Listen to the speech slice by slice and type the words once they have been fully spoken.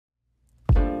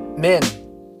Men,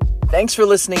 thanks for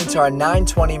listening to our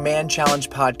 920 Man Challenge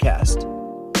podcast.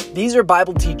 These are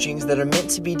Bible teachings that are meant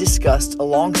to be discussed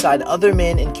alongside other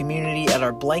men in community at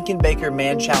our Blankenbaker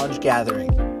Man Challenge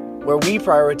gathering, where we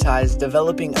prioritize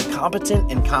developing a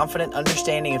competent and confident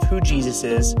understanding of who Jesus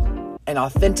is and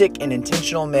authentic and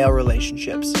intentional male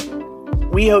relationships.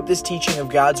 We hope this teaching of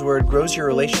God's Word grows your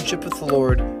relationship with the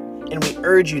Lord, and we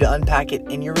urge you to unpack it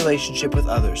in your relationship with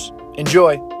others.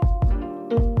 Enjoy!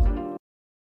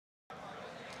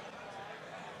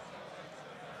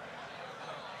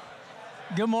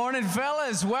 Good morning,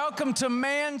 fellas. Welcome to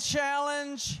Man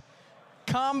Challenge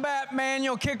Combat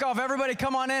Manual Kickoff. Everybody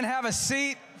come on in, have a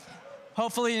seat.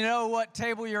 Hopefully you know what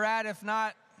table you're at. If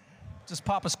not, just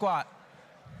pop a squat.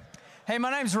 Hey, my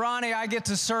name's Ronnie. I get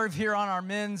to serve here on our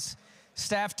men's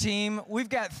staff team. We've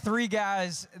got 3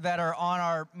 guys that are on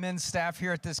our men's staff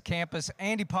here at this campus.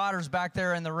 Andy Potter's back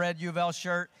there in the red U of L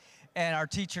shirt, and our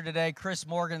teacher today, Chris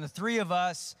Morgan. The 3 of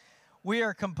us, we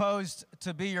are composed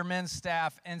to be your men's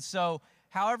staff, and so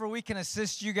however we can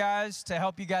assist you guys to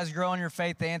help you guys grow in your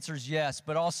faith, the answer is yes,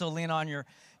 but also lean on your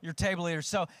table leaders.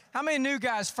 So how many new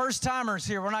guys, first-timers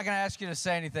here? We're not going to ask you to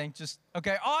say anything. Just,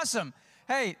 okay, awesome.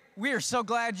 Hey, we are so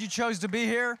glad you chose to be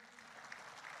here.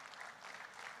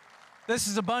 This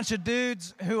is a bunch of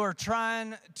dudes who are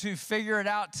trying to figure it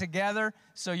out together,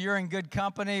 so you're in good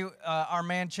company. Our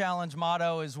Man Challenge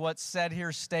motto is what's said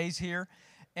here stays here.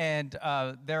 And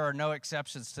there are no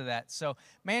exceptions to that. So,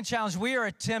 Man Challenge, we are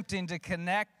attempting to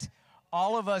connect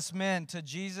all of us men to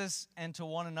Jesus and to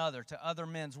one another, to other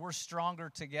men. We're stronger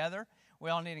together. We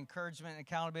all need encouragement and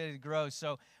accountability to grow.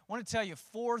 So, I want to tell you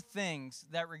 4 things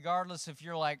that regardless if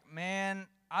you're like, man,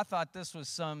 I thought this was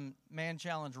some Man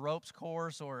Challenge ropes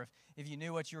course, or if you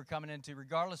knew what you were coming into,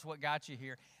 regardless what got you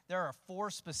here, there are 4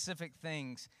 specific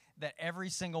things that every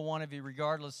single one of you,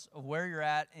 regardless of where you're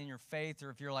at in your faith,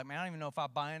 or if you're like, man, I don't even know if I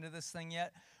buy into this thing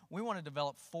yet, we want to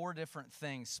develop 4 different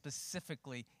things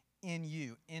specifically in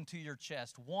you, into your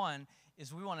chest. One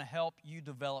is we want to help you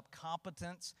develop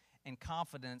competence and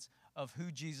confidence of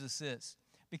who Jesus is,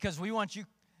 because we want you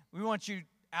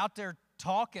out there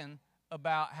talking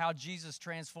about how Jesus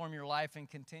transformed your life and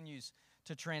continues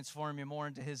to transform you more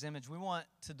into His image. We want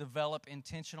to develop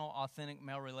intentional, authentic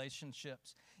male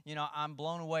relationships. You know, I'm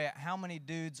blown away at how many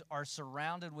dudes are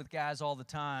surrounded with guys all the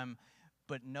time,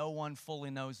 but no one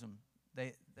fully knows them.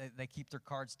 They keep their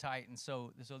cards tight, and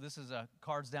so this is a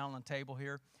cards down on the table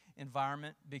here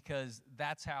environment, because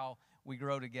that's how we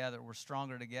grow together. We're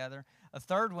stronger together. A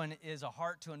third one is a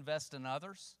heart to invest in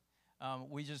others.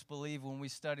 We just believe when we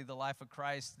study the life of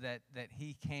Christ that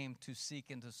He came to seek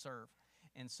and to serve.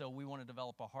 And so we want to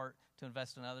develop a heart to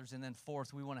invest in others. And then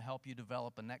fourth, we want to help you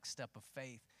develop a next step of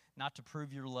faith, not to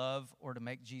prove your love or to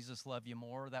make Jesus love you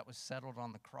more. That was settled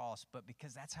on the cross, but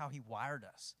because that's how He wired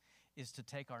us, is to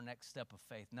take our next step of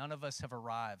faith. None of us have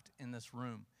arrived in this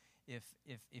room. If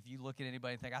you look at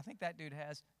anybody and think, I think that dude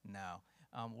has, no.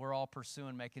 We're all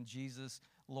pursuing making Jesus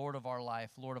Lord of our life,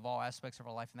 Lord of all aspects of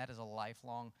our life, and that is a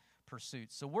lifelong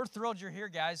pursuit. So we're thrilled you're here,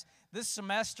 guys. This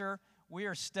semester, we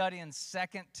are studying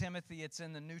 2 Timothy. It's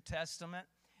in the New Testament,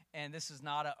 and this is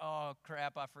not oh,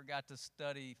 crap, I forgot to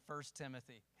study 1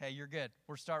 Timothy. Hey, you're good.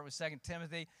 We're starting with 2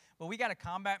 Timothy, but we got a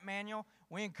combat manual.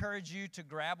 We encourage you to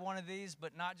grab one of these,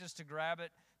 but not just to grab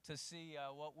it to see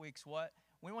what week's what.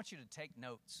 We want you to take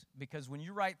notes, because when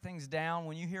you write things down,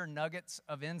 when you hear nuggets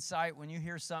of insight, when you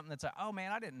hear something that's like, oh,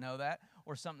 man, I didn't know that,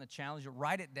 or something that challenges you,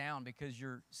 write it down, because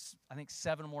you're, I think,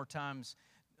 7 more times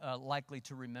likely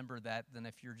to remember that than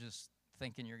if you're just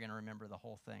thinking you're going to remember the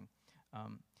whole thing.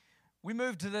 We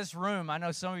moved to this room. I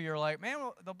know some of you are like, man,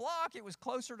 well, the block, it was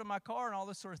closer to my car and all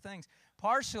those sort of things.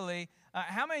 Partially,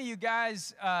 how many of you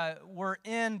guys were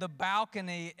in the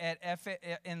balcony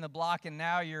in the block, and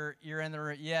now you're in the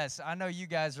room? Yes, I know you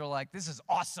guys are like, this is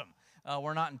awesome.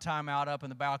 We're not in timeout up in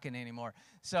the balcony anymore.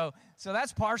 So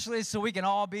that's partially so we can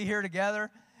all be here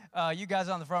together. You guys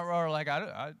on the front row are like,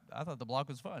 I thought the block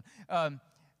was fun.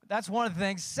 That's one of the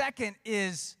things. Second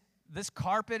is this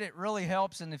carpet. It really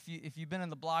helps, and if you've been in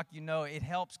the block, you know it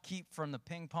helps keep from the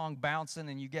ping pong bouncing,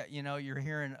 and you get, you're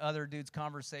hearing other dudes'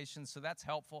 conversations, so that's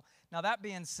helpful. Now, that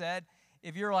being said,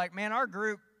 if you're like, man, our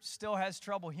group still has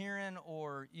trouble hearing,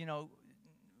 or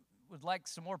would like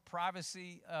some more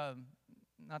privacy,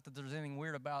 not that there's anything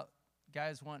weird about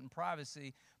guys wanting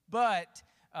privacy, but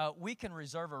we can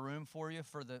reserve a room for you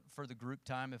for the group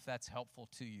time if that's helpful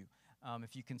to you.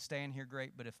 If you can stay in here,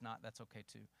 great, but if not, that's okay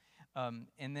too.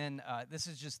 And then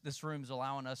this room is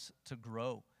allowing us to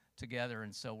grow together.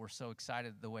 And so we're so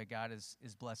excited the way God is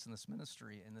blessing this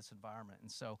ministry in this environment.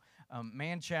 And so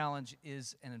Man Challenge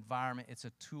is an environment. It's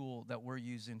a tool that we're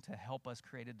using to help us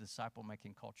create a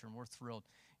disciple-making culture. And we're thrilled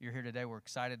you're here today. We're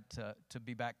excited to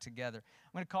be back together.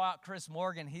 I'm going to call out Chris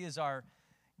Morgan. He is our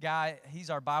guy. He's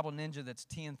our Bible ninja that's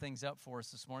teeing things up for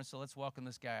us this morning. So let's welcome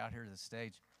this guy out here to the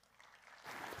stage.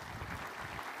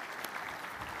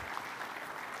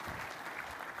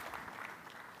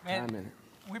 Man,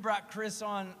 we brought Chris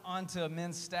onto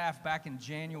men's staff back in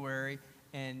January,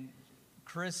 and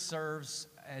Chris serves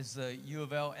as the U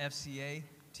of L FCA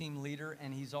team leader,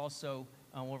 and he's also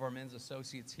one of our men's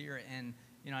associates here. And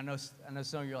I know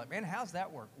some of you are like, man, how's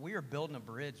that work? We are building a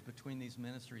bridge between these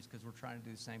ministries because we're trying to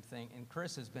do the same thing. And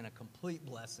Chris has been a complete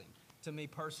blessing to me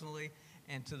personally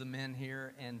and to the men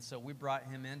here. And so we brought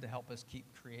him in to help us keep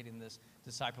creating this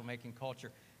disciple-making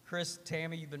culture. Chris,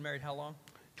 Tammy, you've been married how long?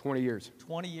 20 years.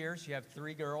 20 years. You have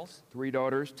 3 girls. 3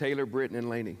 daughters, Taylor, Britton, and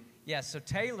Lainey. Yeah, so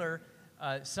Taylor,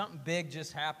 something big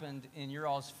just happened in your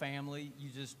all's family. You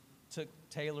just took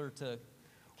Taylor to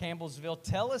Campbellsville.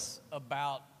 Tell us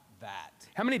about that.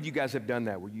 How many of you guys have done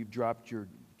that, where you've dropped your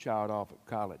child off at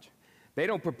college? They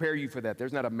don't prepare you for that.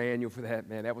 There's not a manual for that,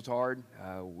 man. That was hard.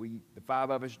 The 5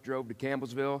 of us drove to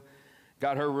Campbellsville,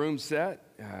 got her room set.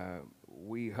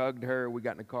 We hugged her. We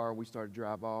got in the car, and we started to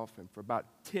drive off. And for about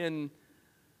 10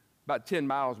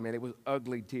 miles, man, it was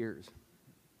ugly tears.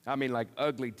 I mean, like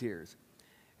ugly tears.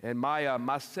 And my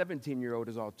 17-year-old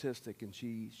is autistic, and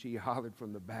she hollered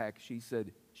from the back. She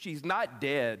said, "She's not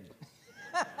dead."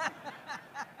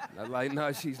 I was like,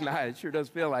 "No, she's not. It sure does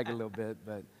feel like it a little bit."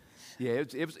 But yeah,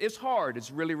 it's hard. It's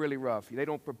really, really rough. They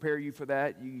don't prepare you for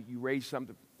that. You raise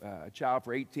a child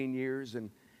for 18 years and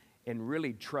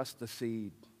really trust the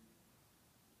seed,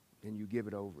 and you give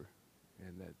it over.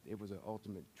 And that it was an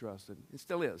ultimate trust, and it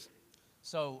still is.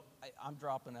 So I'm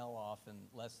dropping Elle off in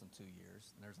less than 2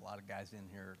 years, and there's a lot of guys in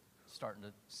here starting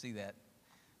to see that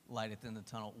light at the end of the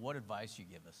tunnel. What advice you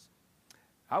give us?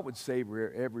 I would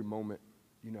savor every moment.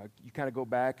 You kind of go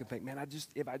back and think, man,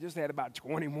 if I just had about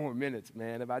 20 more minutes,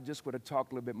 man, if I just would have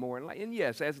talked a little bit more. And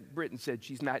yes, as Britton said,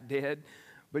 she's not dead,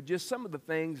 but just some of the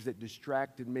things that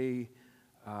distracted me,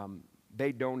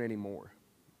 they don't anymore.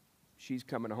 She's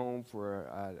coming home for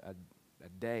a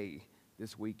day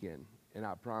this weekend, and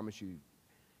I promise you,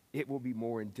 it will be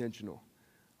more intentional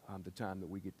the time that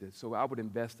we get this. So I would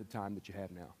invest the time that you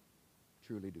have now.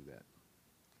 Truly do that.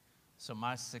 So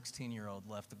my 16-year-old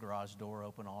left the garage door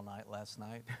open all night last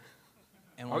night.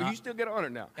 And you still get on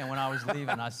it now? And when I was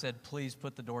leaving, I said, "Please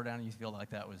put the door down." You feel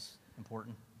like that was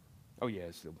important? Oh, yeah,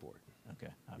 it's still important.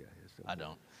 Okay. Yeah, it's still I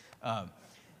important. don't.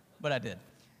 But I did.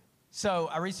 So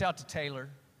I reached out to Taylor,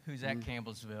 who's at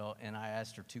Campbellsville, and I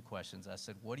asked her 2 questions. I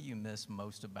said, "What do you miss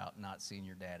most about not seeing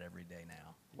your dad every day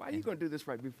now?" Why are you going to do this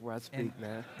right before I speak,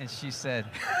 man? And she said,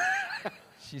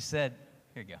 here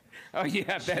you go. Oh,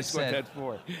 yeah, that's what that's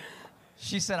for.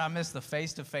 She said, "I miss the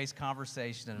face-to-face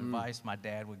conversation and advice my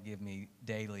dad would give me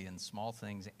daily in small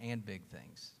things and big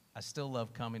things. I still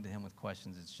love coming to him with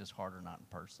questions. It's just harder not in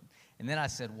person." And then I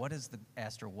said,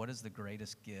 asked her, "What is the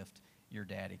greatest gift your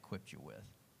dad equipped you with?"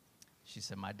 She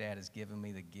said, "My dad has given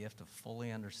me the gift of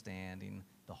fully understanding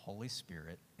the Holy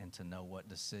Spirit and to know what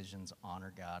decisions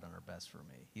honor God and are best for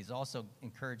me. He's also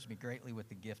encouraged me greatly with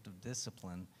the gift of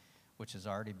discipline, which has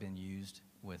already been used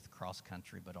with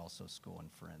cross-country, but also school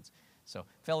and friends." So,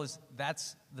 fellas,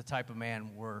 that's the type of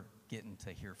man we're getting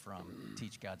to hear from,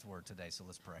 teach God's word today. So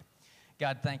let's pray.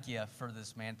 God, thank you for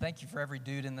this man. Thank you for every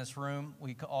dude in this room.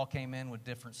 We all came in with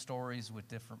different stories, with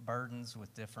different burdens,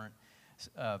 with different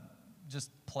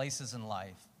just places in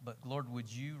life. But Lord, would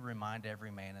you remind every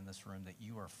man in this room that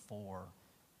you are for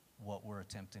what we're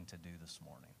attempting to do this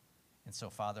morning. And so,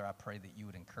 Father, I pray that you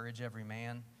would encourage every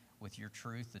man with your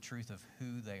truth, the truth of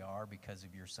who they are because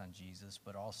of your son Jesus,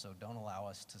 but also don't allow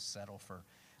us to settle for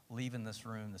leaving this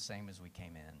room the same as we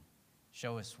came in.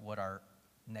 Show us what our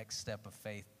next step of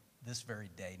faith this very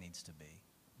day needs to be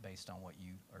based on what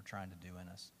you are trying to do in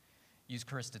us. Use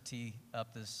Chris to tee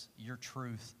up your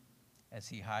truth as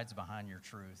he hides behind your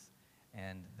truth,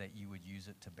 and that you would use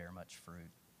it to bear much fruit.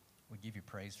 We give you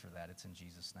praise for that. It's in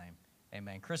Jesus' name.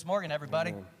 Amen. Chris Morgan,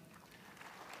 everybody. Amen.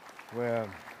 Well,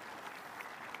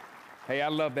 hey, I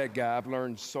love that guy. I've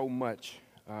learned so much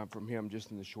from him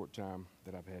just in the short time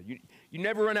that I've had. You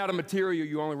never run out of material,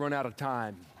 you only run out of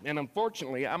time. And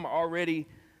unfortunately, I'm already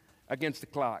against the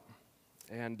clock.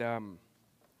 And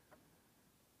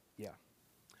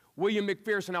William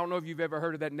McPherson, I don't know if you've ever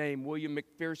heard of that name. William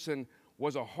McPherson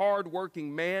was a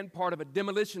hard-working man, part of a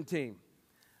demolition team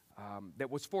that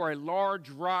was for a large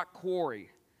rock quarry.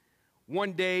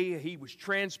 One day, he was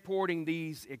transporting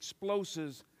these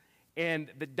explosives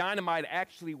and the dynamite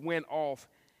actually went off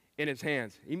in his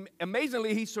hands.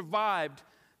 Amazingly, he survived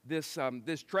this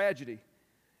tragedy.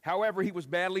 However, he was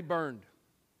badly burned.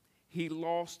 He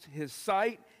lost his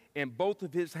sight, and both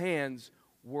of his hands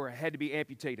had to be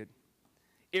amputated.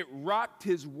 It rocked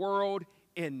his world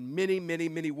in many, many,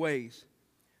 many ways.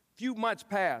 Few months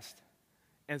passed,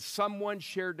 and someone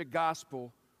shared the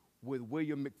gospel with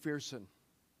William McPherson,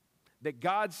 that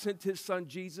God sent his son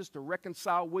Jesus to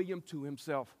reconcile William to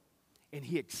himself, and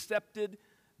he accepted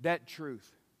that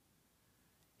truth.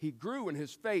 He grew in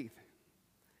his faith.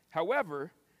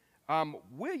 However,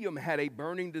 William had a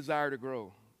burning desire to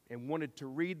grow and wanted to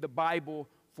read the Bible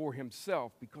for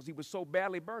himself because he was so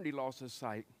badly burned he lost his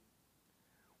sight.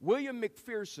 William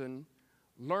McPherson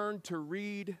learned to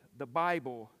read the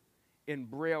Bible in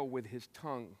Braille with his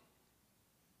tongue.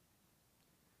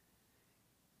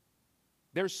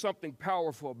 There's something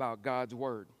powerful about God's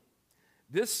Word.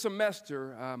 This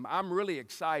semester, I'm really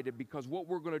excited because what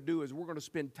we're going to do is we're going to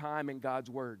spend time in God's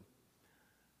Word.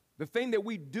 The thing that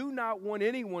we do not want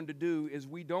anyone to do is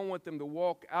we don't want them to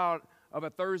walk out of a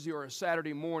Thursday or a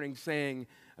Saturday morning saying,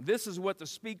 this is what the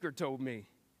speaker told me.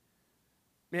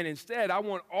 And instead, I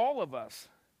want all of us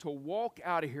to walk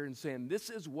out of here and saying, this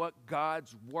is what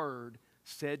God's Word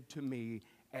said to me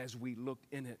as we looked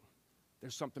in it.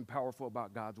 There's something powerful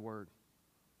about God's Word.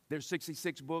 There's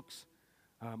 66 books,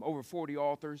 over 40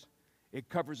 authors. It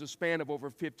covers a span of over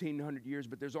 1,500 years,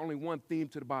 but there's only one theme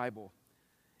to the Bible,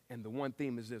 and the one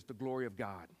theme is this: the glory of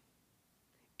God.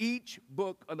 Each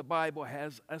book of the Bible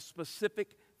has a specific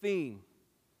theme.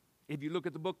 If you look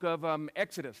at the book of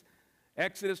Exodus,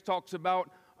 Exodus talks about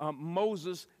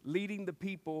Moses leading the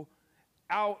people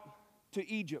out to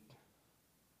Egypt.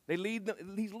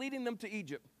 He's leading them to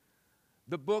Egypt.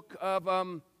 The book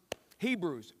of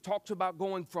Hebrews talks about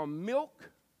going from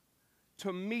milk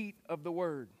to meat of the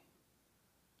word.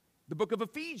 The book of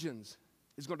Ephesians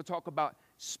is going to talk about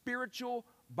spiritual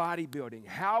bodybuilding,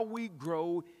 how we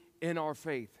grow in our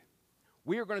faith.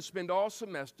 We are going to spend all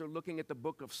semester looking at the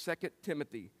book of 2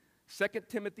 Timothy. 2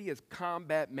 Timothy is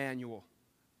combat manual.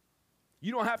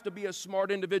 You don't have to be a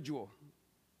smart individual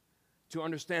to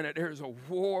understand that there is a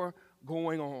war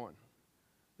going on,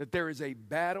 that there is a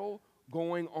battle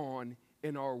going on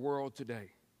in our world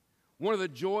today. One of the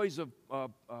joys of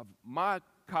my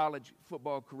college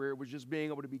football career was just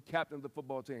being able to be captain of the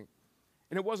football team.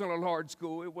 And it wasn't a large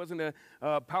school. It wasn't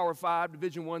a Power 5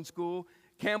 Division I school,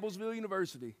 Campbellsville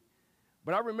University.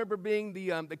 But I remember being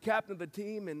the captain of the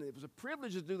team, and it was a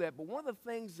privilege to do that. But one of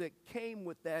the things that came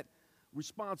with that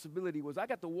responsibility was I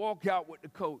got to walk out with the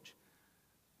coach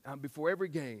before every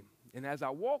game. And as I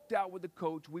walked out with the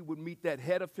coach, we would meet that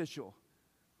head official.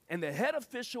 And the head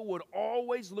official would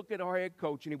always look at our head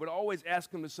coach, and he would always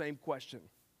ask him the same question.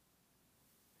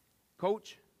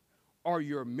 Coach, are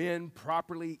your men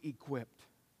properly equipped?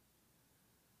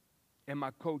 And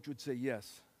my coach would say,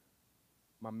 yes,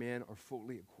 my men are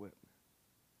fully equipped.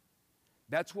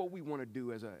 That's what we want to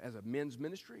do as a men's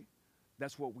ministry.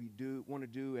 That's what we want to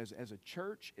do as a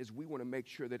church, is we want to make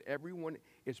sure that everyone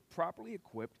is properly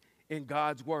equipped in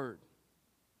God's Word.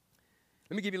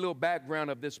 Let me give you a little background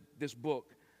of this book,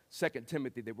 2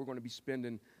 Timothy, that we're going to be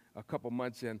spending a couple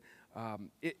months in.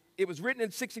 It was written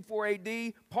in 64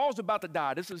 A.D. Paul's about to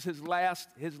die. This is his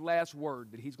last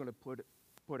word that he's going to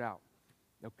put out.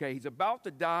 Okay, he's about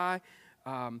to die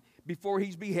before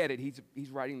he's beheaded.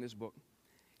 He's writing this book.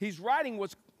 He's writing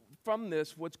what's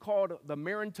called the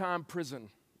Mamertine prison.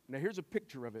 Now here's a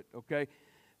picture of it. Okay,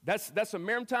 that's a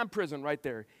Mamertine prison right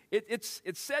there. It's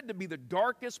said to be the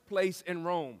darkest place in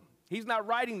Rome. He's not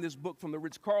writing this book from the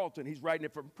Ritz-Carlton. He's writing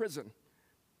it from prison.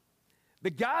 The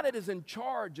guy that is in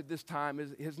charge at this time,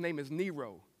 his name is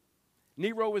Nero.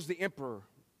 Nero is the emperor.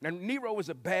 Now, Nero is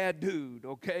a bad dude,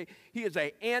 okay? He is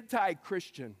an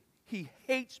anti-Christian. He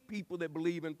hates people that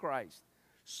believe in Christ.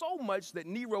 So much that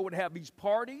Nero would have these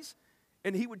parties,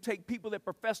 and he would take people that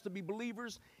profess to be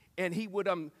believers, and he would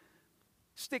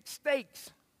stick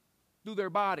stakes through their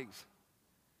bodies.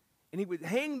 And he would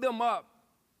hang them up.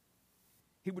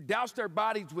 He would douse their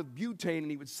bodies with butane,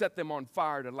 and he would set them on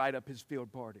fire to light up his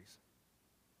field parties.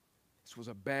 This was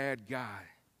a bad guy.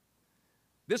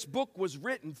 This book was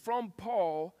written from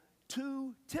Paul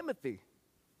to Timothy.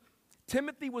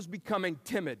 Timothy was becoming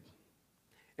timid.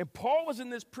 And Paul was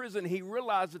in this prison. He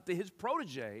realized that his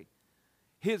protege,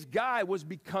 his guy, was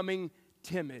becoming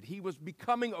timid. He was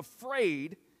becoming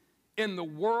afraid in the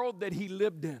world that he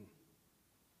lived in.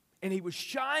 And he was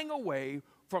shying away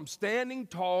from standing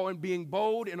tall and being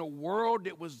bold in a world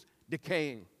that was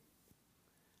decaying.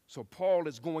 So Paul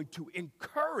is going to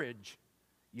encourage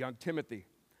young Timothy.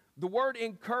 The word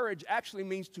encourage actually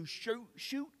means to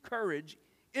shoot courage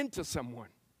into someone.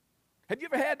 Have you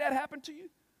ever had that happen to you?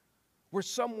 Where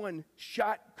someone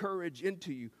shot courage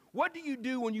into you. What do you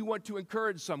do when you want to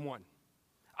encourage someone?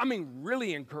 I mean,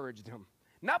 really encourage them.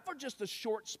 Not for just a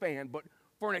short span, but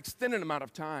for an extended amount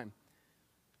of time.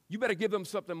 You better give them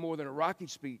something more than a rocky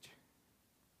speech.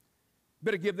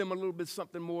 Better give them a little bit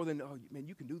something more than, oh, man,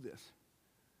 you can do this.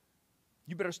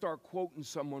 You better start quoting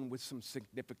someone with some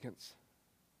significance.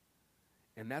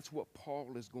 And that's what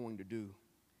Paul is going to do.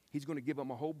 He's going to give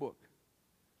them a whole book,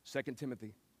 2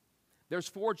 Timothy. There's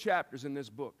 4 chapters in this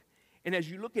book. And as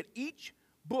you look at each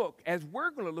book, as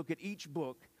we're going to look at each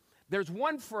book, there's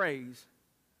one phrase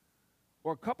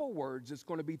or a couple words that's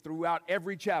going to be throughout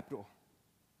every chapter.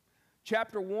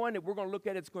 Chapter 1 that we're going to look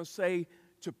at, it's going to say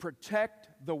to protect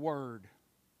the word.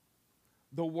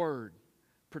 The word.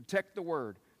 Protect the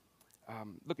word.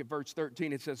 Look at verse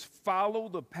 13. It says, follow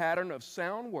the pattern of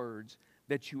sound words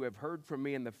that you have heard from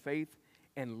me in the faith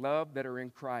and love that are in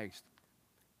Christ.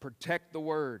 Protect the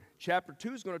word. Chapter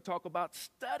 2 is going to talk about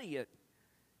study it,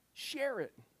 share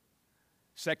it.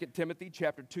 2 Timothy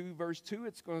chapter 2, verse 2,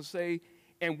 it's going to say,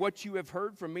 and what you have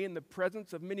heard from me in the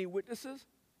presence of many witnesses,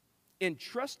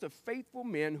 entrust to faithful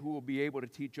men who will be able to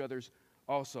teach others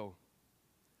also.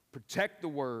 Protect the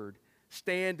word.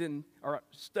 Study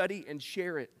and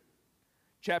share it.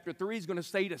 Chapter 3 is going to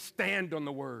say to stand on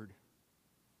the word.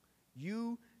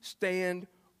 You stand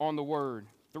on the word.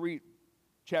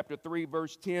 Chapter 3,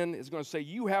 verse 10 is going to say,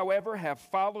 you, however, have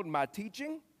followed my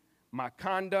teaching, my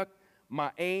conduct,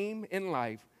 my aim in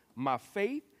life, my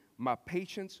faith, my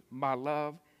patience, my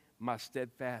love, my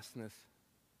steadfastness.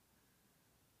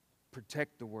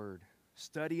 Protect the word.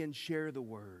 Study and share the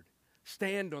word.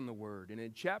 Stand on the word. And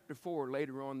in chapter 4,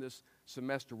 later on this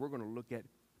semester, we're going to look at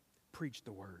preach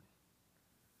the word.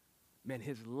 Man,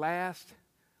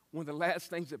 one of the last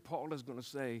things that Paul is going to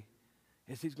say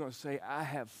is he's going to say, I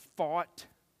have fought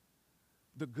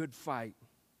the good fight.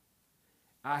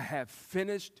 I have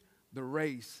finished the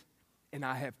race, and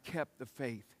I have kept the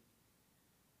faith.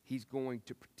 He's going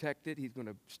to protect it. He's going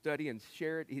to study and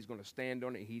share it. He's going to stand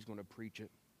on it. He's going to preach it.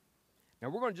 Now,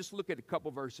 we're going to just look at a couple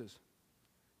verses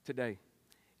today.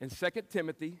 In 2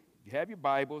 Timothy, if you have your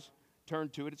Bibles, turn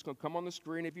to it. It's going to come on the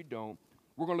screen if you don't.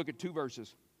 We're going to look at 2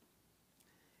 verses.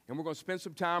 And we're going to spend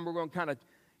some time. We're going to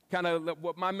kind of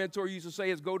what my mentor used to say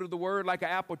is go to the word like an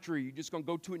apple tree. You're just going to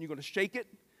go to it and you're going to shake it.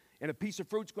 And a piece of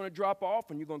fruit's going to drop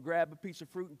off. And you're going to grab a piece of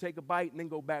fruit and take a bite and then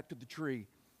go back to the tree.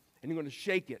 And you're going to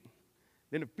shake it.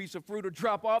 Then a piece of fruit will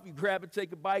drop off. You grab it,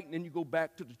 take a bite, and then you go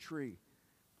back to the tree.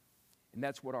 And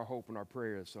that's what our hope and our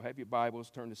prayer is. So have your Bibles.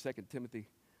 Turn to 2 Timothy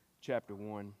chapter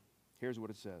 1. Here's what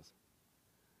it says.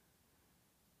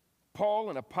 Paul,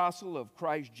 an apostle of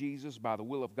Christ Jesus by the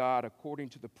will of God, according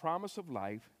to the promise of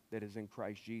life that is in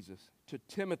Christ Jesus, to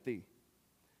Timothy,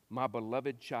 my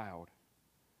beloved child,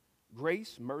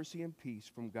 grace, mercy, and peace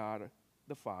from God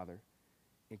the Father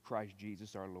in Christ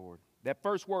Jesus our Lord. That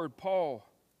first word, Paul.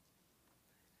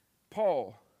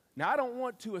 Paul. Now, I don't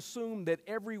want to assume that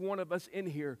every one of us in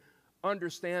here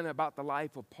understand about the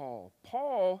life of Paul.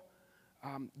 Paul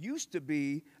used to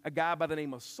be a guy by the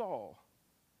name of Saul.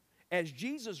 As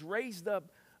Jesus raised up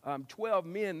 12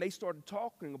 men, they started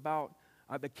talking about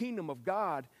the kingdom of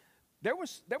God. There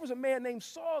was a man named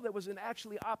Saul that was in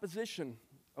actually opposition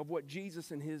of what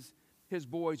Jesus and his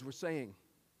boys were saying.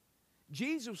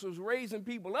 Jesus was raising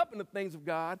people up in the things of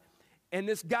God, and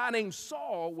this guy named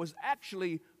Saul was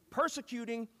actually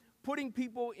persecuting, putting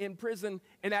people in prison,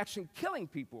 and actually killing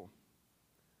people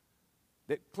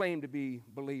that claimed to be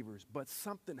believers. But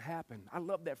something happened. I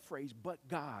love that phrase, but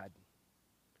God.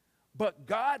 But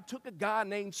God took a guy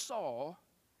named Saul,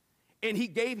 and he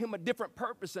gave him a different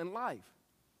purpose in life.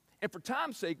 And for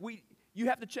time's sake, you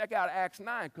have to check out Acts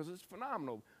 9 because it's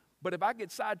phenomenal. But if I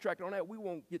get sidetracked on that, we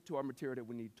won't get to our material that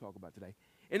we need to talk about today.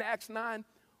 In Acts 9,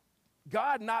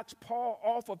 God knocks Paul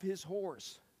off of his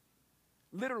horse,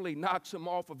 literally knocks him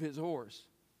off of his horse.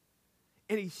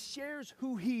 And he shares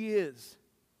who he is.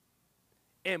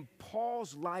 And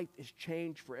Paul's life is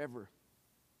changed forever.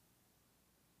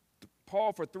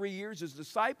 Paul, for 3 years, is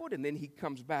discipled, and then he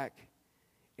comes back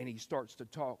and he starts to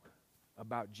talk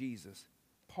about Jesus.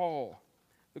 Paul,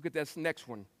 look at this next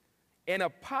one. An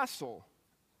apostle.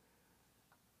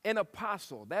 An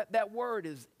apostle. That word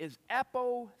is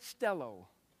apostello.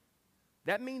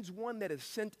 That means one that is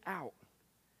sent out.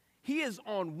 He is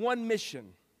on one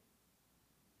mission.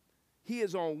 He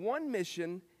is on one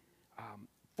mission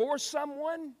for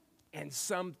someone and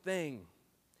something.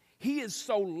 He is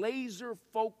so laser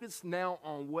focused now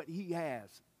on what he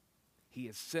has. He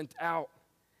is sent out.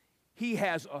 He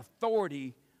has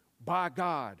authority by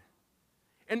God.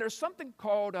 And there's something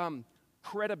called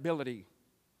credibility.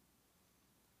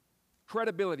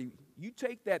 Credibility. You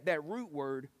take that root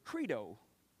word, credo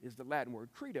is the Latin word,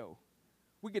 credo.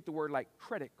 We get the word like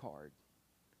credit card.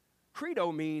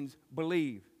 Credo means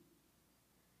believe.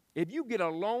 If you get a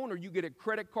loan or you get a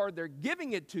credit card, they're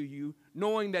giving it to you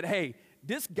knowing that, hey,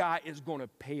 this guy is going to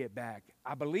pay it back.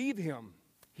 I believe him.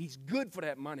 He's good for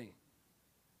that money.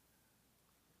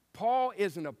 Paul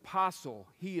is an apostle.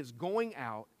 He is going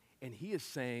out and he is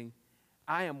saying,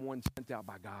 I am one sent out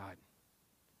by God.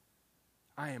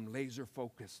 I am laser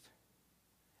focused.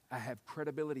 I have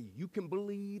credibility. You can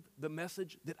believe the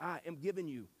message that I am giving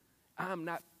you. I'm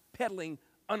not peddling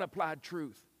unapplied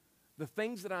truth. The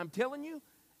things that I'm telling you,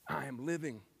 I am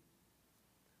living.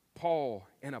 Paul,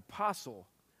 an apostle,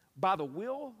 by the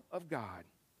will of God.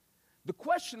 The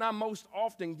question I most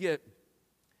often get,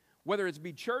 whether it's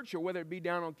be church or whether it be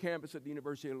down on campus at the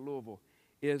University of Louisville,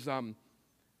 is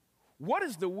what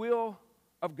is the will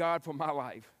of God for my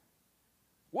life?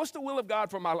 What's the will of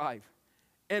God for my life?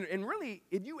 And really,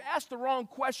 if you ask the wrong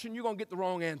question, you're going to get the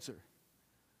wrong answer.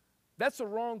 That's the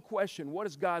wrong question. What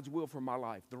is God's will for my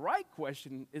life? The right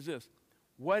question is this: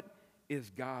 what is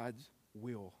God's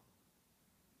will?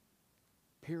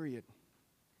 Period.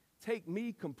 Take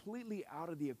me completely out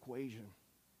of the equation.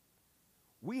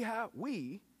 We have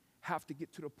to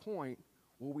get to the point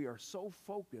where we are so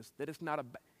focused that it's not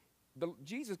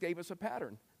Jesus gave us a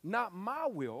pattern. Not my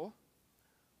will,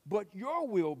 but your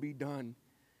will be done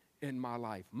in my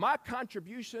life. My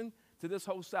contribution to this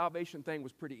whole salvation thing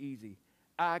was pretty easy.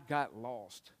 I got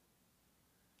lost.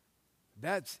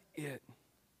 That's it.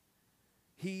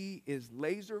 He is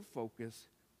laser focused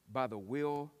by the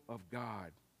will of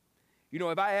God. You know,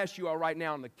 if I ask you all right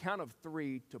now on the count of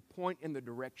 3 to point in the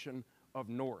direction of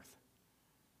north.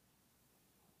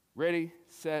 Ready,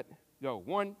 set, go.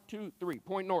 1, 2, 3,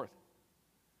 point north.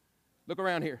 Look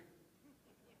around here.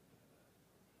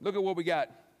 Look at what we got.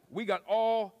 We got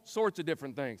all sorts of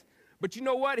different things. But you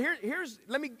know what?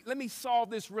 Let me solve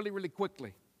this really, really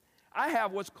quickly. I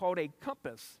have what's called a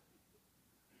compass.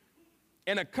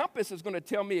 And a compass is going to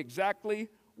tell me exactly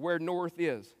where north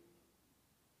is,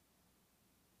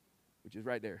 which is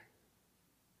right there.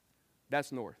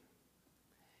 That's north.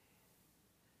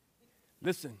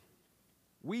 Listen,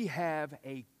 we have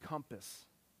a compass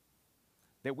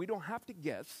that we don't have to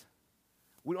guess.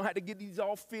 We don't have to get these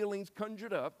all feelings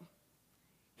conjured up.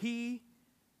 He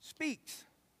speaks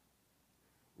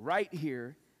right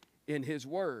here in his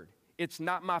word. It's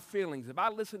not my feelings. If I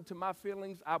listened to my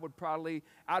feelings,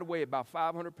 I'd weigh about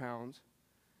 500 pounds.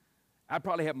 I'd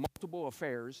probably have multiple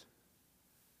affairs.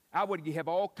 I would have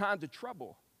all kinds of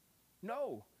trouble.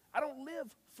 No, I don't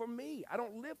live for me. I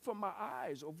don't live for my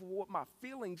eyes or for what my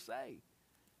feelings say.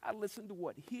 I listen to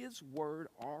what his word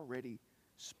already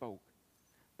spoke.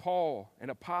 Paul,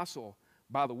 an apostle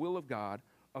by the will of God,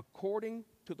 according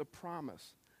to the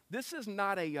promise. This is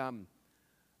not a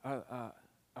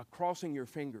crossing your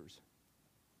fingers.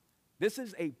 This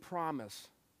is a promise,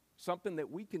 something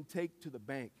that we can take to the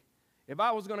bank. If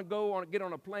I was going to get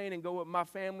on a plane and go with my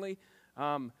family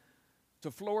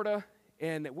to Florida,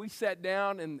 and we sat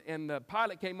down and the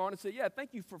pilot came on and said, yeah,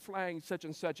 thank you for flying such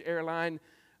and such airline.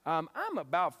 I'm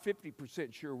about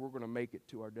 50% sure we're going to make it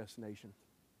to our destination.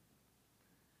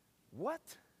 What?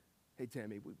 Hey,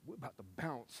 Tammy, we're about to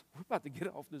bounce. We're about to get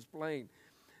off this plane.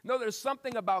 No, there's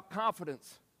something about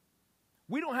confidence.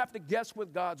 We don't have to guess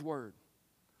with God's word.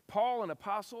 Paul, an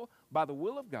apostle, by the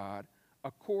will of God,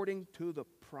 according to the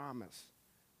promise.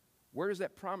 Where does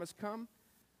that promise come?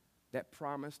 That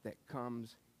promise that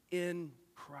comes in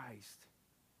Christ.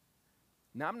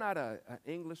 Now, I'm not an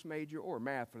English major or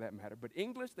math for that matter, but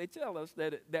English, they tell us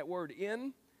that word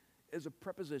in is a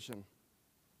preposition.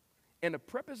 And a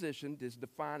preposition is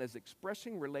defined as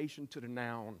expressing relation to the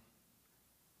noun.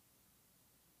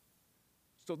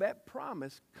 So that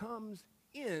promise comes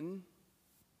in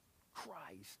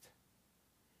Christ.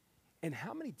 And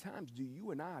how many times do you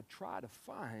and I try to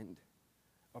find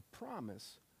a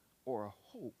promise or a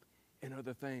hope in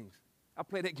other things? I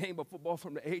played that game of football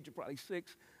from the age of probably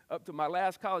 6 up to my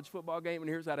last college football game, and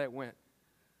here's how that went.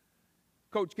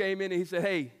 Coach came in and he said,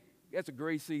 hey, that's a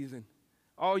great season.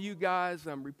 All you guys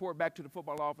report back to the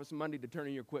football office Monday to turn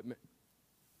in your equipment.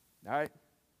 All right?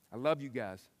 I love you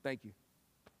guys. Thank you.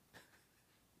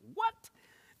 What?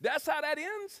 That's how that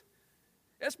ends?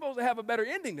 That's supposed to have a better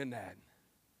ending than that.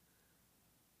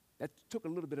 That took a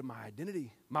little bit of my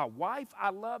identity. My wife, I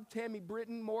love Tammy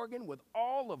Britton Morgan with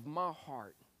all of my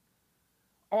heart.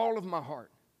 All of my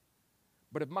heart.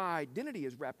 But if my identity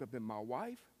is wrapped up in my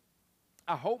wife,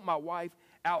 I hope my wife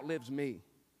outlives me.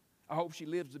 I hope she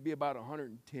lives to be about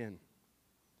 110.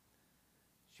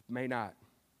 She may not.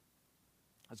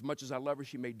 As much as I love her,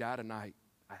 she may die tonight.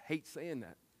 I hate saying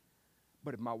that.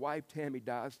 But if my wife, Tammy,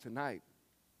 dies tonight,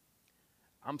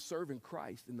 I'm serving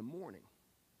Christ in the morning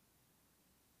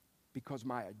because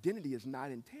my identity is not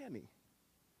in Tammy.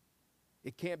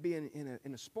 It can't be in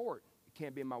a sport. It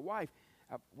can't be in my wife.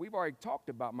 We've already talked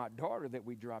about my daughter that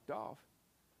we dropped off.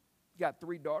 Got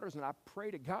 3 daughters, and I pray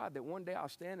to God that one day I'll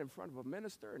stand in front of a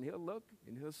minister, and he'll look,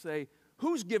 and he'll say,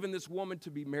 who's given this woman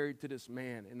to be married to this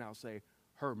man? And I'll say,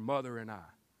 her mother and I.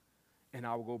 And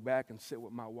I will go back and sit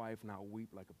with my wife, and I'll weep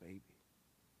like a baby.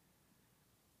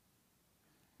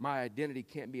 My identity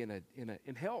can't be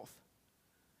in health.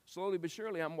 Slowly but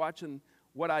surely, I'm watching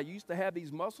what I used to have,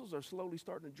 these muscles are slowly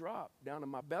starting to drop down in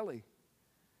my belly.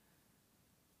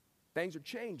 Things are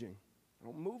changing. I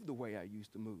don't move the way I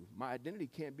used to move. My identity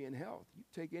can't be in health. You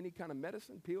take any kind of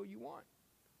medicine, pill you want.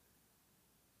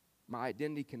 My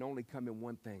identity can only come in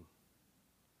one thing.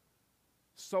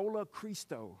 Sola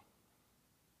Christo.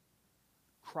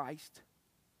 Christ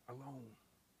alone.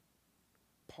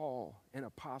 Paul, an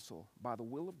apostle, by the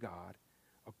will of God,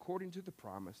 according to the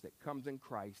promise that comes in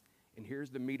Christ. And here's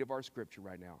the meat of our scripture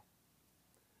right now.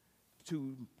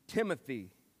 To Timothy,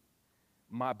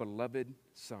 my beloved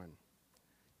son.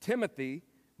 Timothy,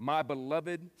 my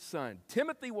beloved son.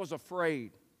 Timothy was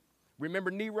afraid.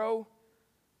 Remember Nero?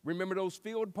 Remember those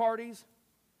field parties?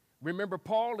 Remember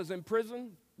Paul is in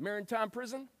prison, maritime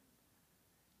prison?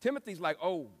 Timothy's like,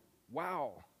 oh,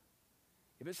 wow.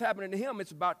 If it's happening to him,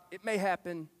 it may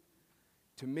happen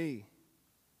to me.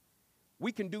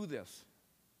 We can do this.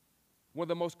 One of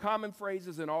the most common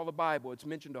phrases in all the Bible, it's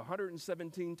mentioned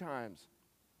 117 times,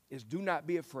 is do not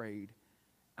be afraid,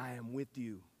 I am with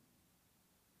you.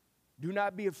 Do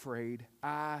not be afraid,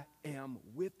 I am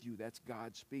with you. That's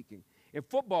God speaking. In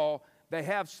football, they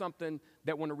have something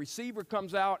that when a receiver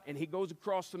comes out and he goes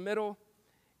across the middle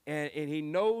and he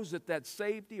knows that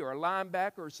safety or a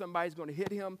linebacker or somebody's going to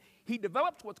hit him, he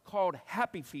develops what's called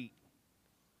happy feet,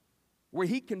 where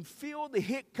he can feel the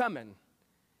hit coming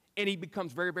and he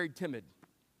becomes very, very timid.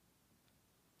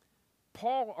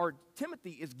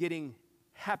 Timothy is getting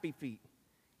happy feet.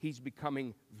 He's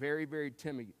becoming very, very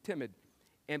timid.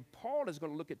 And Paul is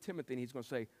going to look at Timothy and he's going to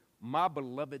say, my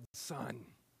beloved son.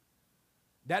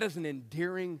 That is an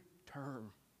endearing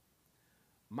term.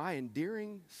 My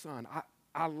endearing son.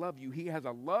 I love you. He has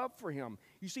a love for him.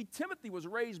 You see, Timothy was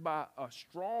raised by a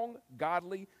strong,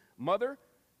 godly mother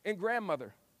and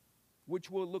grandmother,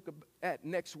 which we'll look at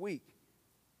next week.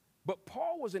 But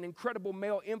Paul was an incredible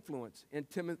male influence in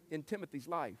Timothy's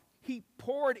life. He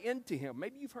poured into him.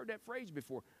 Maybe you've heard that phrase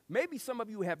before. Maybe some of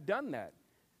you have done that.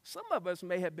 Some of us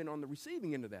may have been on the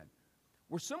receiving end of that,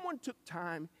 where someone took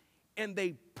time and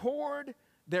they poured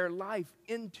their life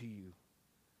into you.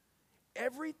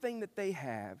 Everything that they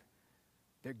have,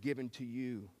 they're given to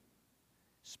you.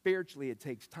 Spiritually, it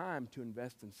takes time to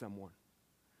invest in someone.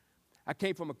 I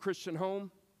came from a Christian home,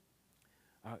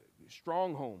 a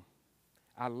strong home.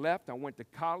 I left, I went to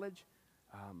college,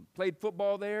 played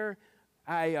football there.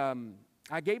 I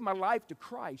gave my life to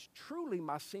Christ truly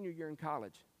my senior year in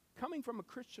college, coming from a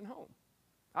Christian home.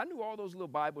 I knew all those little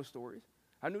Bible stories.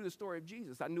 I knew the story of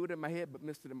Jesus. I knew it in my head but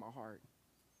missed it in my heart.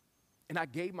 And I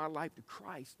gave my life to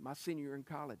Christ my senior year in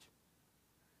college.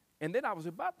 And then I was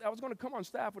going to come on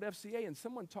staff with FCA, and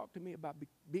someone talked to me about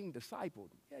being discipled.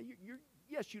 Yeah,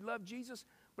 yes, you love Jesus,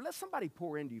 but let somebody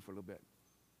pour into you for a little bit.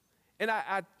 And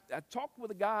I talked with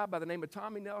a guy by the name of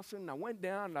Tommy Nelson, and I went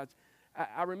down, and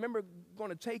I remember going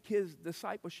to take his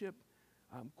discipleship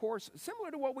course,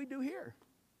 similar to what we do here,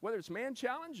 whether it's Man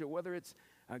Challenge or whether it's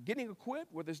getting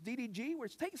equipped, whether it's DDG, where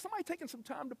it's somebody taking some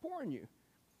time to pour in you.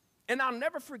 And I'll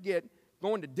never forget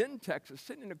going to Denton, Texas,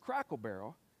 sitting in a Crackle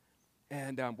Barrel,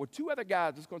 and with 2 other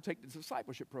guys that's going to take the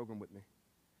discipleship program with me.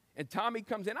 And Tommy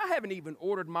comes in. I haven't even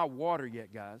ordered my water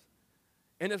yet, guys.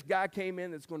 And this guy came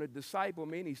in that's going to disciple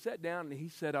me, and he sat down and he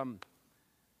said,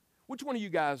 which one of you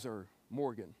guys are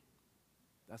Morgan?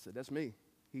 I said, that's me.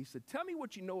 He said, tell me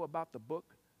what you know about the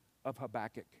book of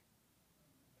Habakkuk.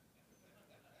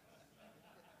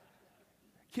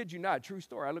 Kid you not, true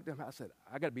story. I looked at him, I said,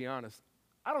 I got to be honest,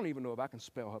 I don't even know if I can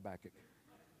spell Habakkuk.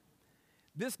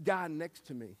 This guy next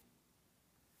to me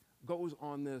goes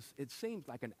on this, it seems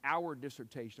like an hour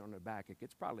dissertation on Habakkuk.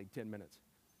 It's probably 10 minutes.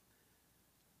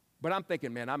 But I'm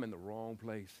thinking, man, I'm in the wrong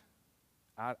place.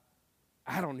 I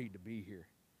don't need to be here.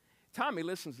 Tommy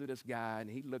listens to this guy, and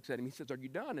he looks at him. He says, are you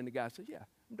done? And the guy says, yeah,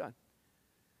 I'm done.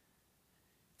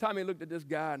 Tommy looked at this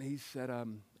guy, and he said,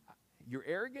 you're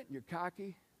arrogant, you're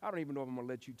cocky. I don't even know if I'm going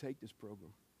to let you take this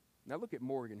program. Now look at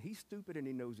Morgan. He's stupid, and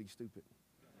he knows he's stupid.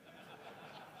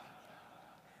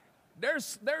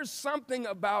 There's something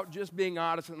about just being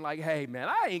honest and like, hey, man,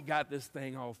 I ain't got this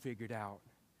thing all figured out.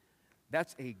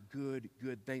 That's a good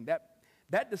thing.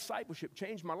 That discipleship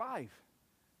changed my life.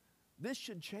 This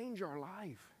should change our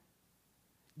life.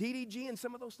 DDG and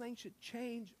some of those things should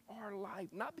change our life,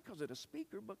 not because of the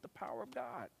speaker, but the power of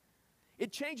God.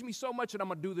 It changed me so much that I'm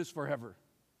going to do this forever.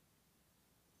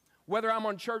 Whether I'm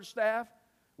on church staff,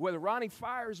 whether Ronnie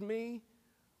fires me,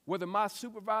 whether my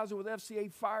supervisor with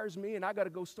FCA fires me and I got to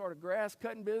go start a grass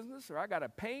cutting business, or I got to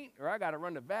paint, or I got to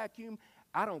run the vacuum,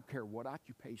 I don't care what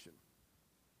occupation.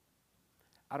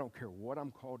 I don't care what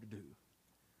I'm called to do.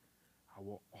 I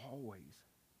will always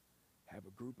have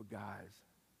a group of guys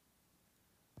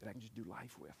that I can just do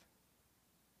life with.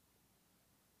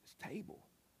 This table.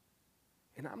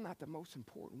 And I'm not the most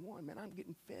important one, man. I'm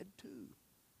getting fed too.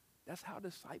 That's how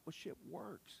discipleship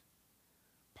works.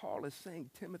 Paul is saying,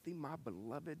 Timothy, my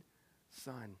beloved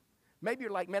son. Maybe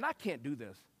you're like, man, I can't do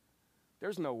this.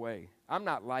 There's no way. I'm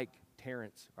not like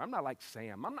Terrence. Or I'm not like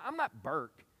Sam. I'm not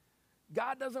Burke.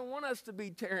 God doesn't want us to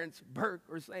be Terrence, Burke,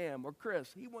 or Sam, or Chris.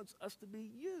 He wants us to be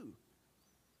you.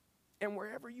 And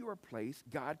wherever you are placed,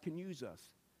 God can use us.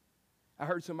 I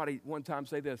heard somebody one time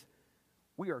say this: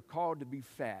 we are called to be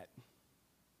fat.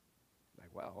 Like,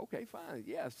 well, okay, fine.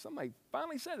 Yeah, somebody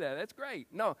finally said that. That's great.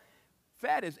 No,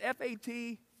 fat is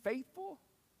F-A-T, faithful,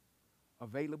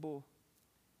 available,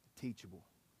 teachable.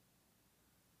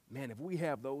 Man, if we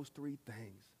have those three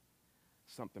things,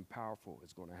 something powerful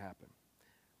is going to happen.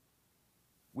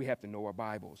 We have to know our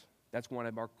Bibles. That's one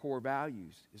of our core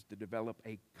values, is to develop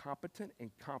a competent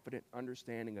and confident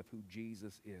understanding of who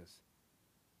Jesus is.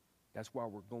 That's why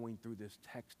we're going through this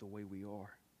text the way we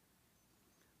are.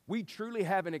 We truly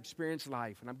haven't experienced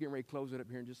life, and I'm getting ready to close it up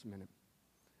here in just a minute.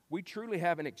 We truly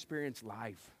haven't experienced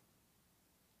life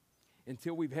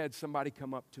until we've had somebody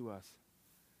come up to us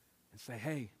and say,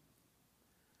 hey,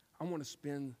 I want to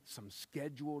spend some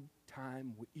scheduled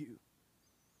time with you.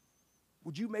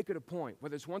 Would you make it a point,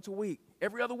 whether it's once a week,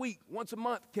 every other week, once a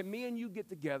month, can me and you get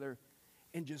together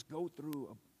and just go through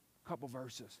a couple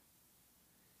verses?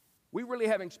 We really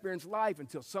haven't experienced life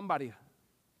until somebody,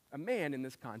 a man in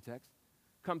this context,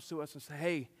 comes to us and says,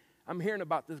 hey, I'm hearing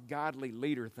about this godly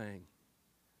leader thing,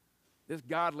 this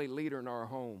godly leader in our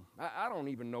home. I don't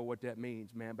even know what that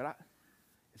means, man, but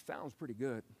it sounds pretty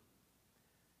good.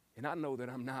 And I know that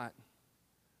I'm not.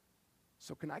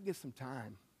 So can I get some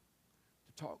time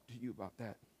to talk to you about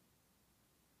that?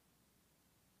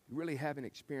 We really haven't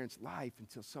experienced life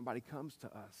until somebody comes to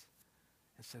us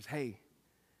and says, hey,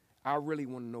 I really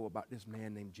want to know about this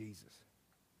man named Jesus.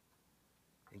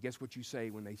 And guess what you say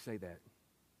when they say that?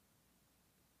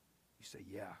 You say,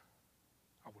 yeah,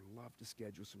 I would love to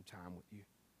schedule some time with you.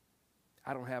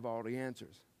 I don't have all the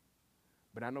answers,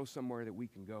 but I know somewhere that we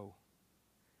can go.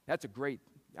 That's a great,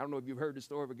 I don't know if you've heard the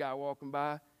story of a guy walking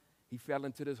by. He fell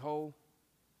into this hole.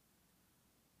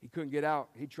 He couldn't get out.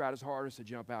 He tried his hardest to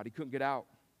jump out. He couldn't get out.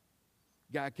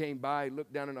 Guy came by, he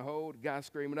looked down in the hole. The guy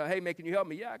screaming out, hey, man, can you help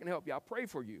me? Yeah, I can help you. I'll pray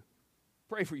for you.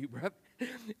 Pray for you, brother.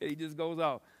 And he just goes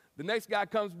off. The next guy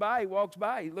comes by, he walks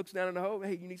by, he looks down in the hole.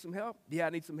 Hey, you need some help? Yeah, I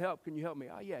need some help. Can you help me?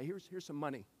 Oh, yeah, here's some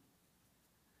money.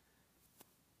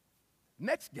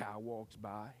 Next guy walks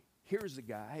by. Here's the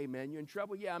guy. Hey, man, you in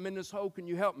trouble? Yeah, I'm in this hole. Can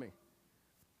you help me?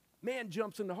 Man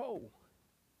jumps in the hole.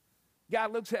 Guy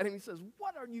looks at him. He says,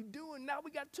 what are you doing? Now we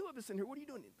got two of us in here. What are you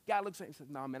doing? The guy looks at him and says,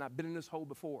 no, man, I've been in this hole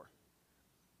before,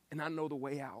 and I know the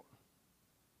way out.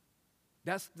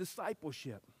 That's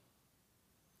discipleship,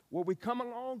 where we come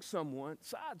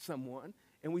alongside someone,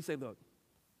 and we say, look,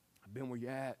 I've been where you're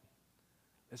at.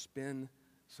 Let's spend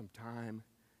some time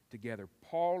together.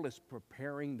 Paul is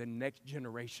preparing the next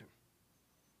generation.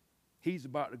 He's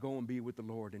about to go and be with the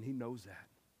Lord, and he knows that.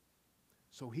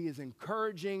 So he is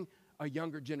encouraging a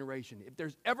younger generation. If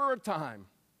there's ever a time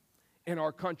in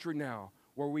our country now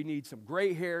where we need some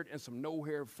gray-haired and some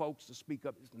no-haired folks to speak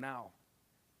up, it's now.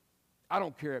 I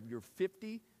don't care if you're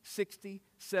 50, 60,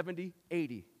 70,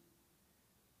 80.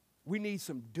 We need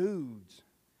some dudes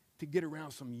to get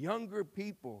around some younger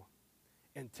people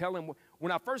and tell them.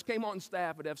 When I first came on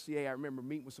staff at FCA, I remember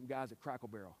meeting with some guys at Crackle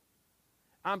Barrel.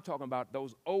 I'm talking about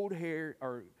those old hair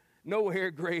or no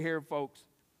hair, gray hair folks.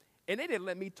 And they didn't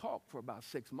let me talk for about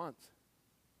 6 months.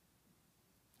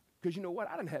 Because you know what?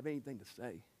 I didn't have anything to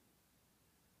say.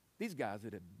 These guys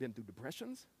that had been through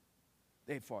depressions,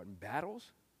 they had fought in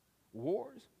battles,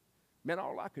 wars. Man,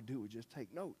 all I could do was just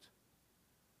take notes.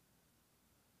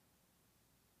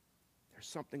 There's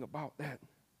something about that.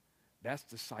 That's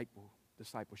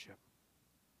discipleship.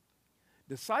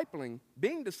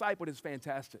 Being discipled is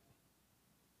fantastic.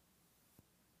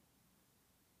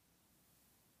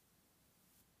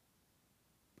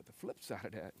 But the flip side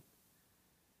of that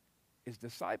is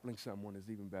discipling someone is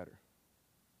even better.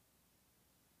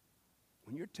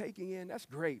 When you're taking in, that's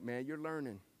great, man. You're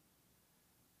learning.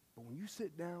 But when you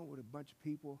sit down with a bunch of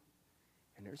people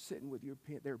and they're sitting with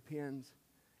their pens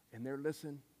and they're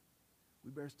listening,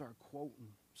 we better start quoting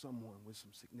someone with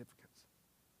some significance.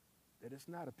 That it's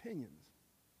not opinions.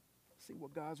 See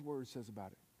what God's word says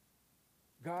about it.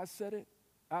 God said it.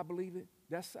 I believe it.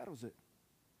 That settles it.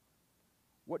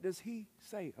 What does he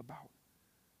say about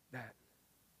that?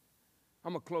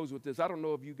 I'm going to close with this. I don't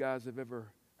know if you guys have ever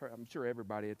heard, I'm sure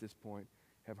everybody at this point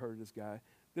have heard of this guy.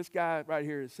 This guy right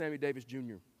here is Sammy Davis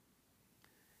Jr.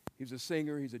 He's a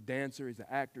singer, he's a dancer, he's an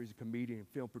actor, he's a comedian,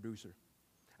 film producer.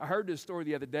 I heard this story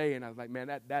the other day, and I was like,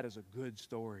 man, that is a good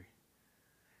story.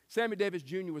 Sammy Davis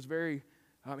Jr. was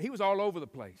he was all over the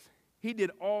place. He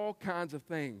did all kinds of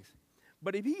things.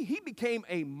 But he became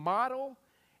a model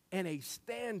and a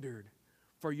standard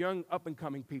for young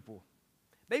up-and-coming people.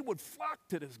 They would flock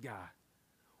to this guy.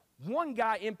 One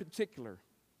guy in particular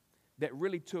that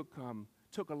really took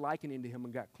a liking to him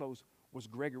and got close was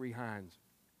Gregory Hines.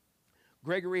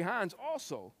 Gregory Hines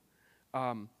also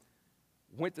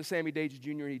went to Sammy Davis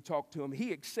Jr. and he talked to him.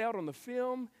 He excelled on the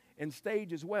film and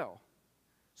stage as well.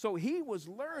 So he was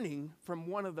learning from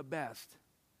one of the best.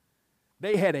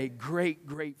 They had a great,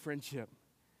 great friendship.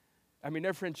 I mean,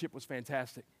 their friendship was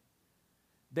fantastic.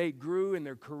 They grew in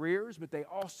their careers, but they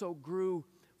also grew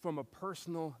from a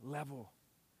personal level.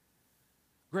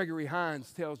 Gregory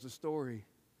Hines tells the story,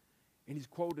 and he's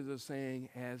quoted as saying,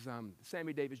 as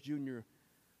Sammy Davis Jr.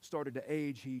 started to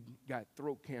age, he got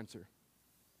throat cancer.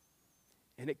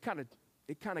 And it kind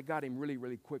of got him really,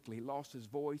 really quickly. He lost his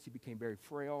voice. He became very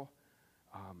frail.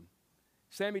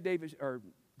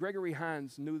 Gregory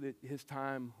Hines knew that his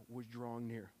time was drawing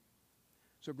near.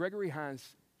 So Gregory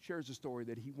Hines shares a story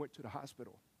that he went to the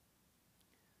hospital.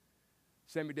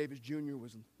 Sammy Davis Jr.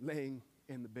 was laying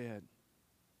in the bed.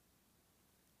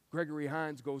 Gregory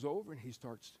Hines goes over and he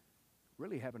starts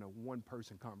really having a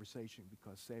one-person conversation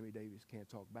because Sammy Davis can't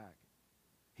talk back.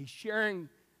 He's sharing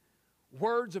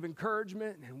words of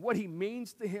encouragement and what he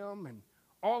means to him and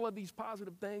all of these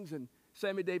positive things, and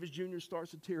Sammy Davis Jr. starts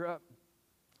to tear up.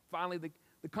 Finally,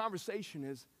 the conversation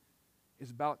is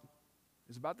about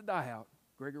to die out.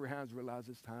 Gregory Hines realizes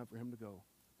it's time for him to go.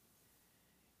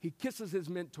 He kisses his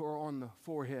mentor on the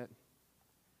forehead,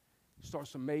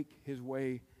 starts to make his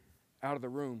way out of the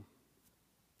room.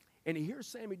 And he hears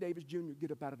Sammy Davis Jr.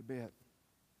 get up out of the bed.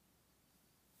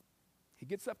 He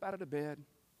gets up out of the bed,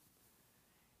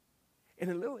 and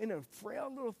in a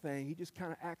frail little thing, he just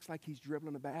kind of acts like he's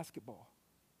dribbling a basketball.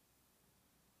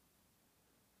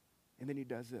 And then he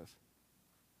does this.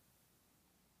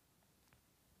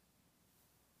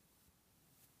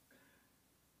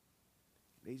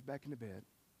 He lays back in the bed,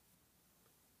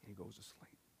 and he goes to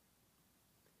sleep.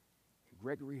 And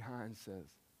Gregory Hines says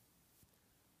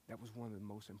that was one of the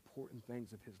most important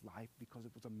things of his life because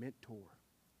it was a mentor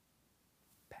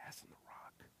passing the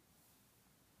rock,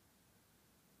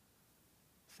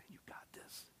 saying, you got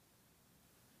this.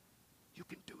 You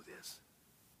can do this.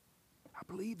 I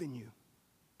believe in you.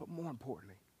 But more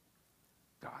importantly,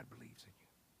 God believes in you.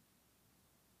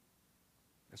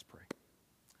 Let's pray.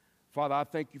 Father, I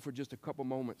thank you for just a couple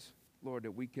moments, Lord,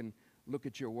 that we can look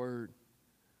at your word.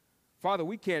 Father,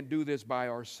 we can't do this by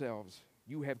ourselves.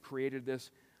 You have created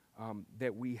this,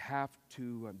 that we have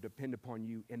to depend upon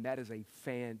you, and that is a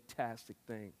fantastic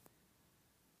thing.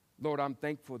 Lord, I'm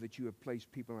thankful that you have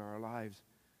placed people in our lives,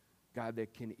 God,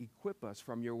 that can equip us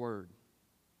from your word.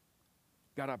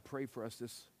 God, I pray for us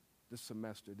this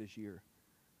semester, this year,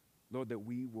 Lord, that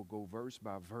we will go verse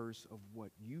by verse of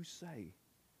what you say.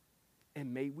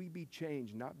 And may we be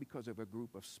changed not because of a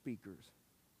group of speakers,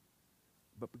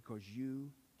 but because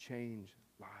you change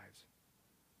lives.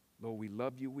 Lord, we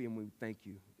love you and we thank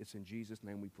you. It's in Jesus'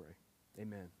 name we pray.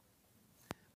 Amen.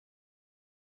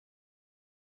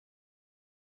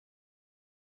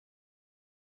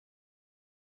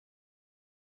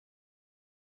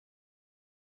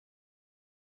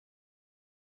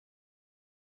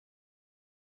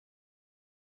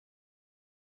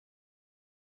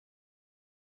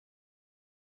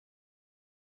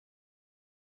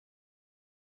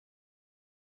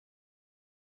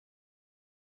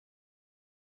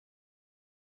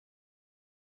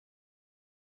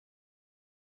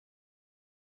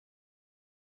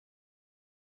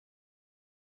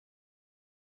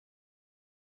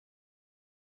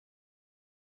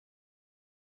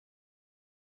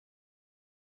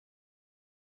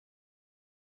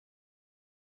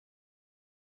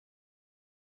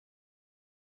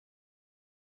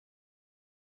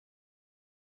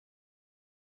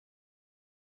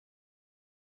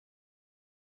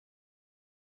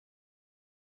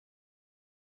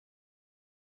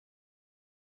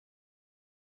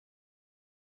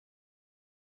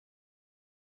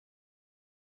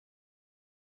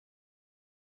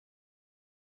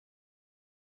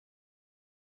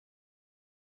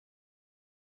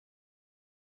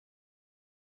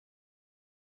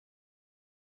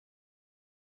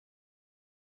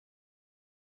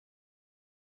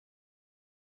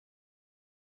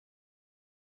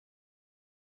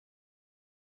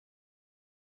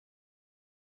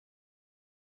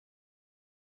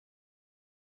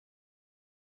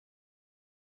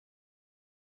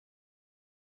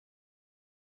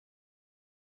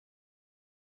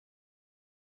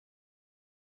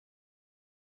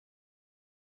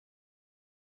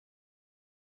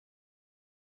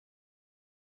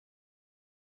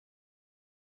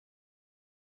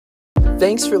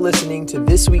 Thanks for listening to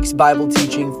this week's Bible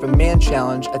teaching from Man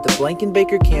Challenge at the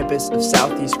Blankenbaker campus of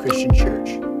Southeast Christian Church.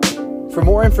 For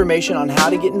more information on how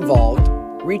to get involved,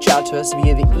 reach out to us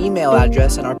via the email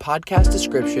address in our podcast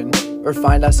description or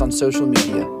find us on social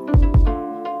media.